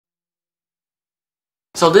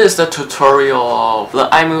So this is the tutorial of the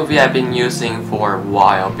iMovie I've been using for a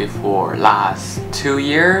while before, last 2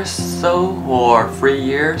 years so, or 3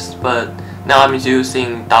 years, but now I'm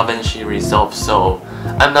using DaVinci Resolve, so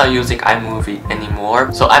I'm not using iMovie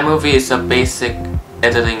anymore. So iMovie is a basic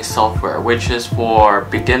editing software which is for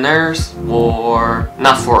beginners or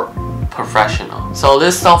not for professional. So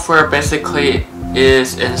this software basically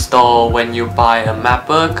is installed when you buy a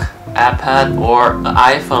MacBook, iPad or an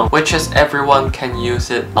iPhone, which is everyone can use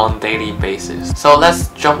it on daily basis. So let's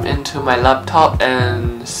jump into my laptop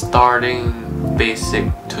and starting basic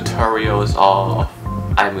tutorials of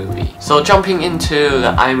iMovie. So jumping into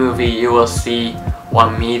the iMovie, you will see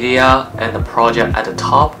one media and the project at the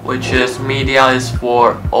top, which is media is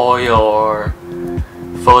for all your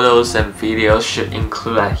photos and videos should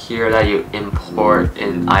include here that you import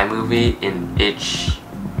in iMovie in each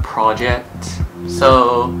project.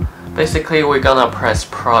 So basically we're gonna press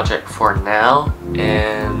project for now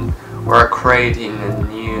and we're creating a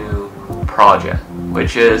new project,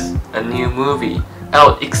 which is a new movie.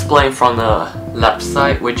 I'll explain from the left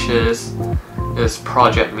side, which is this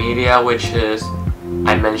project media, which is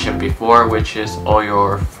I mentioned before, which is all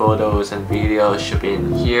your photos and videos should be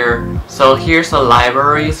in here. So here's the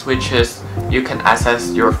libraries, which is you can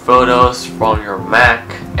access your photos from your Mac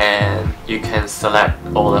and you can select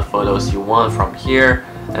all the photos you want from here,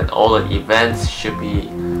 and all the events should be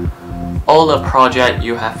all the project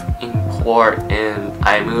you have import in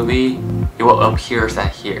iMovie, it will appear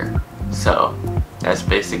at here. So that's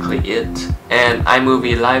basically it. And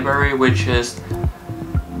iMovie library, which is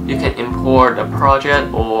you can import the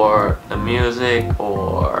project or the music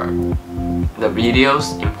or the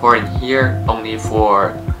videos, import in here only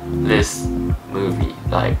for this movie,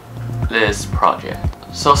 like this project.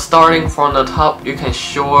 So starting from the top, you can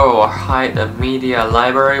show or hide the media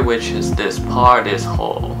library, which is this part, this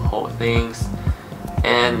whole things,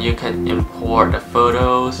 and you can import the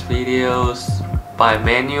photos, videos by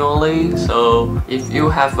manually. So if you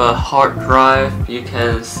have a hard drive, you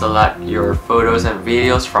can select your photos and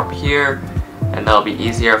videos from here, and that'll be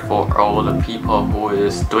easier for all the people who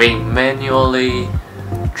is doing manually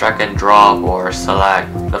drag and drop or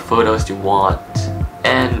select the photos you want.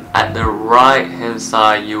 And at the right hand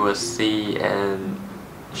side you will see an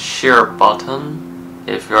share button.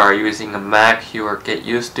 If you are using a Mac, you will get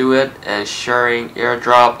used to it, and sharing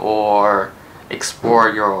airdrop or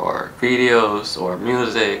export your videos or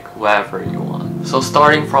music, whatever you want. So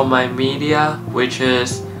starting from my media, which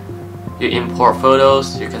is you import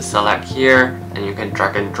photos, you can select here and you can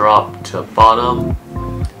drag and drop to the bottom.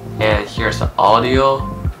 And here's the audio,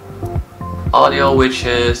 which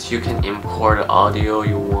is you can import the audio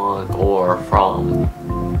you want or from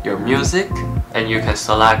your music, and you can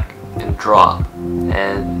select and drop,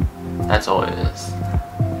 and that's all it is.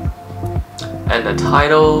 And the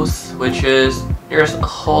titles, which is there's a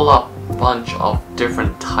whole bunch of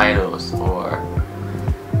different titles or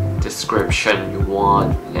description you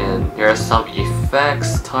want, and there's some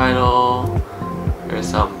effects title, there's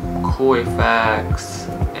some cool effects,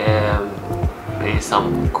 and maybe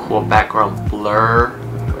some cool background blur,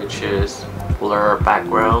 which is blur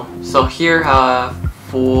background. So here I have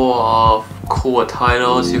full of cool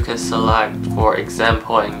titles you can select, for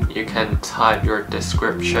example, and you can type your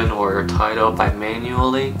description or your title by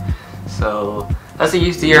manually. So that's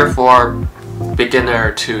easier for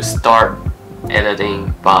beginner to start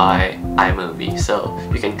editing by iMovie. So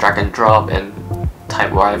you can drag and drop and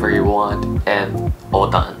type whatever you want and all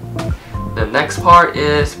done. The next part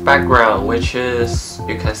is background, which is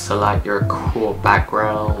you can select your cool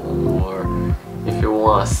background, or if you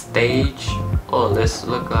want a stage, oh this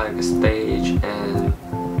look like a stage, and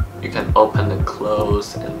you can open and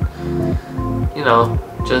close, and you know,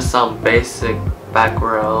 just some basic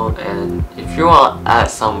background. And if you want to add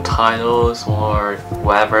some titles or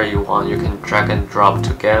whatever you want, you can drag and drop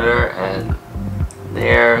together and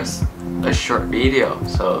there's a short video.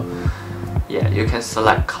 So yeah, you can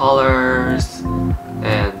select colors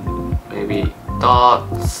and maybe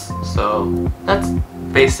dots. So that's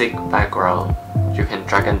basic background. You can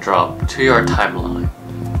drag and drop to your timeline.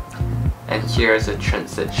 And here's a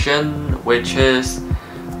transition, which is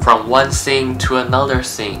from one scene to another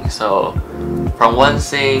scene. So from one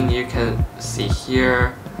scene you can see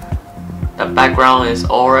here the background is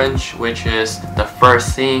orange, which is the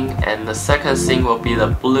first scene, and the second scene will be the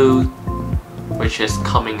blue, which is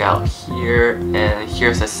coming out here, and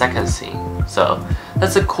here's the second scene. So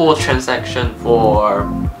that's a cool transaction for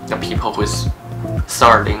the people who's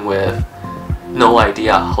starting with no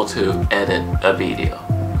idea how to edit a video.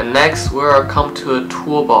 And next we'll come to a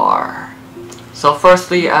toolbar. So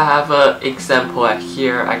firstly, I have an example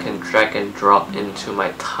here. I can drag and drop into my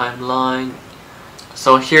timeline.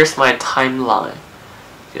 So here's my timeline.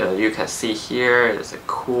 You can see here is a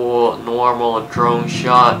cool normal drone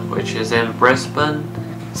shot which is in Brisbane.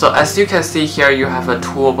 So as you can see here, you have a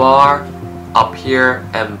toolbar up here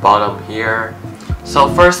and bottom here. So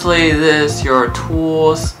firstly, this is your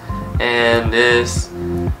tools, and this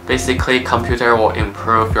basically computer will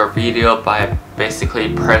improve your video by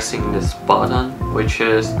basically pressing this button, which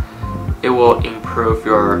is it will improve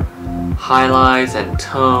your highlights and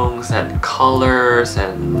tones and colors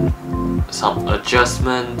and some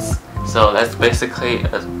adjustments. So that's basically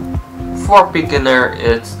for beginner,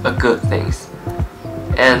 it's a good thing.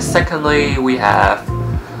 And secondly, we have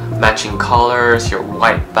matching colors, your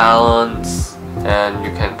white balance, and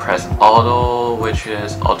you can press auto, which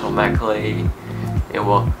is automatically it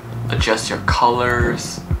will adjust your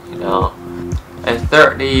colors, And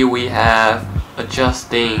thirdly, we have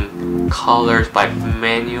adjusting colors by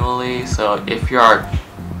manually. So if you are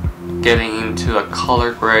getting into a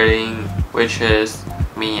color grading, which is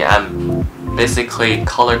me, I'm basically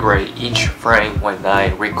color grade each frame when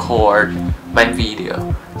I record my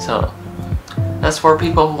video. So that's for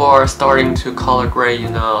people who are starting to color grade,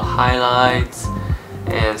 highlights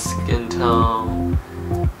and skin tone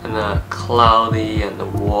and the cloudy and the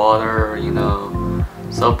water,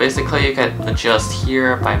 So basically you can adjust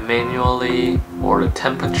here by manually, or the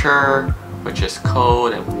temperature, which is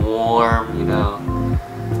cold and warm,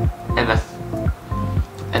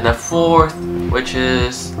 And the fourth, which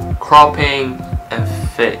is cropping and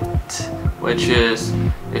fit, which is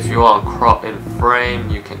if you want to crop in frame,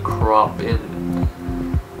 you can crop in.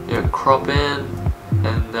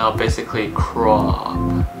 And they'll basically crop.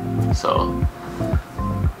 So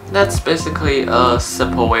that's basically a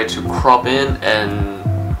simple way to crop in and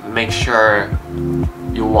make sure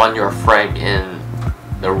you want your frame in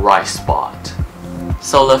the right spot.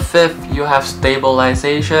 So the fifth, you have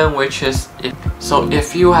stabilization, which is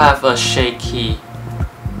if you have a shaky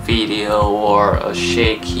video or a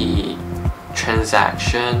shaky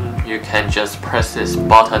transaction, you can just press this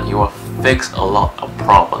button. You will fix a lot of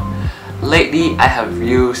problem. Lately, I have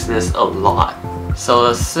used this a lot. So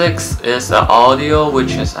the sixth is the audio,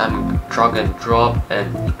 which is I'm drag and drop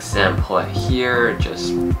an example here.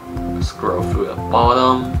 Just scroll through the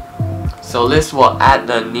bottom. So this will add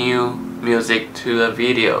the new music to the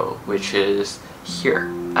video, which is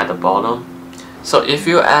here at the bottom. So if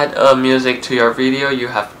you add a music to your video, you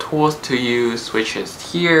have tools to use, which is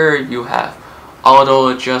here. You have auto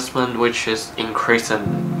adjustment, which is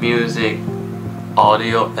increasing music,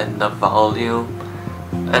 audio, and the volume.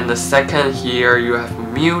 And the second here, you have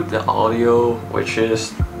mute the audio, which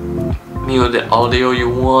is mute the audio you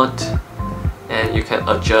want, and you can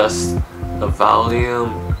adjust the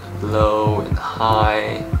volume, low and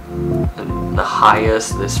high, and the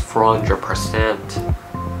highest is 400%,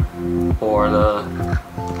 or the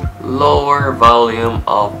lower volume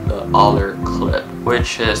of the other clip,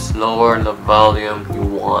 which is lower the volume you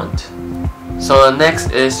want. So the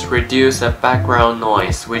next is reduce the background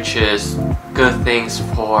noise, which is good things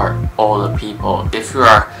for all the people. If you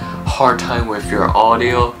are hard time with your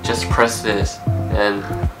audio, just press this and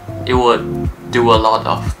it will do a lot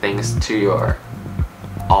of things to your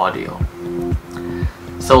audio.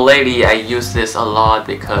 So lately I use this a lot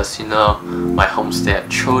because my homestay have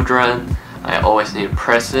children. I always need to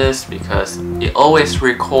press this because it always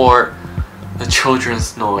record the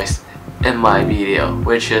children's noise in my video,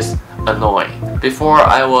 which is annoying. Before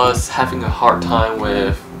I was having a hard time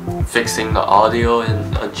with fixing the audio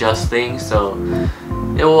and adjusting, so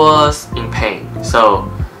it was in pain. So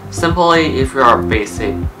simply, if you are a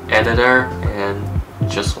basic editor and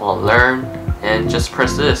just want to learn, and just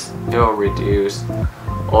press this, it will reduce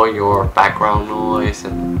all your background noise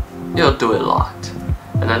and it'll do a lot.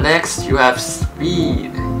 And the next, you have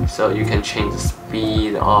speed. So you can change the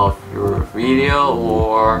speed of your video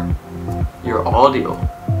or your audio.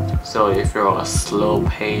 So if you're on a slow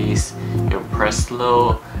pace, you press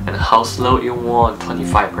slow, and how slow you want,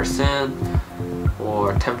 25%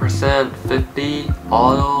 or 10%, 50,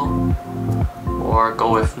 auto, or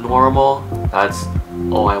go with normal. That's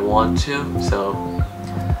all I want to. So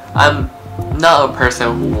I'm not a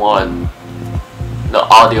person who want the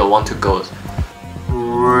audio to go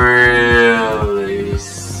really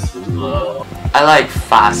slow. I like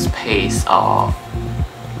fast pace of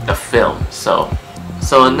the film. So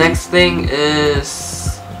the next thing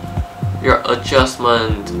is your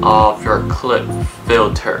adjustment of your clip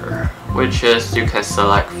filter, which is you can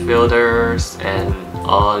select filters and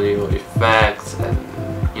audio effects, and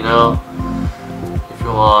if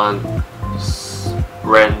you want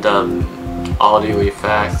random audio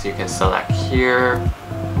effects, you can select here.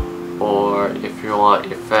 Or if you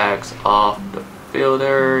want effects of the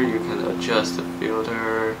filter, you can adjust the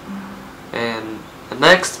filter. And the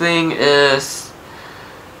next thing is,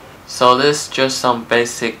 so this is just some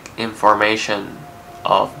basic information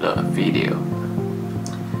of the video.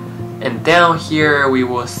 And down here we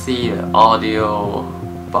will see the audio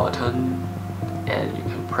button, and you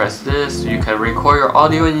can press this. You can record your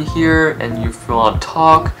audio in here, and if you want to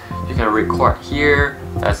talk, you can record here.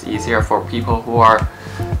 That's easier for people who are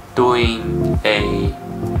doing a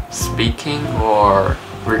speaking or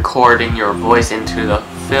recording your voice into the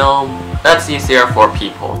film. That's easier for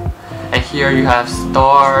people. And here you have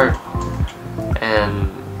start and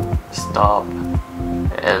stop,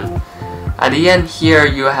 and at the end here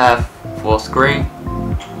you have full screen.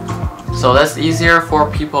 So that's easier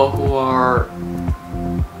for people who are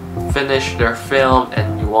finish their film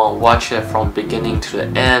and you want to watch it from beginning to the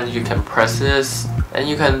end. You can press this and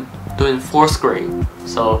you can do it in full screen.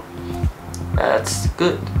 So that's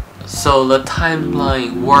good. So the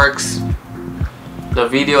timeline works. The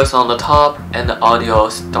video is on the top and the audio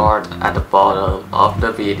starts at the bottom of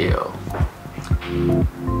the video.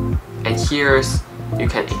 And here's, you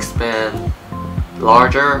can expand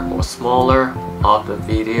larger or smaller of the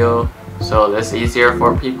video. So that's easier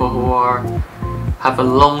for people who have a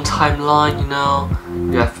long timeline, you know.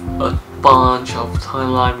 You have a bunch of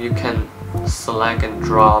timeline, you can select and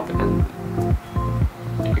drop, and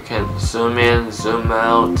you can zoom in, zoom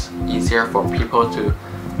out, easier for people to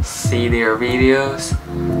see their videos.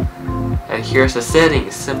 And here's the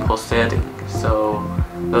settings, simple setting. So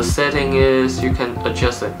the setting is, you can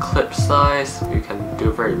adjust the clip size, you can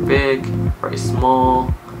do very big, very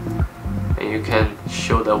small, and you can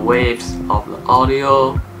show the waves of the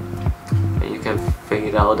audio, and you can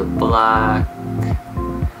fade out the black,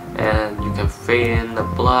 and you can fade in the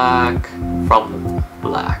black from the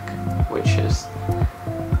black, which is,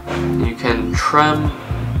 you can trim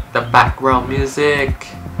the background music,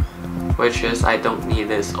 which is, I don't need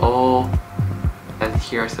this all. And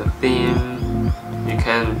here's the theme. You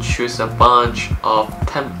can choose a bunch of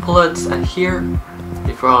templates, and here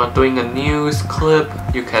if you are doing a news clip,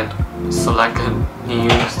 you can select a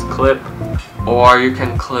news clip, or you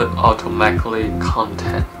can clip automatically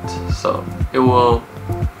content. So it will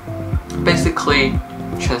basically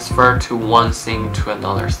transfer to one scene to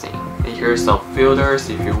another scene. And here's some filters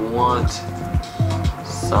if you want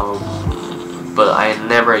some, but I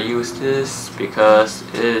never use this because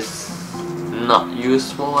it's not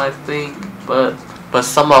useful, I think, but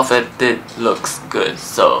some of it did looks good.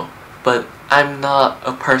 So, but I'm not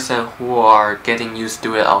a person who are getting used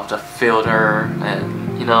to it of the filter,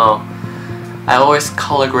 and you know, I always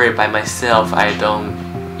color grade by myself. I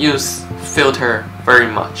don't use filter very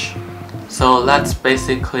much. So that's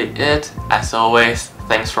basically it. As always,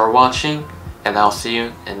 thanks for watching, and I'll see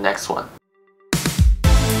you in the next one.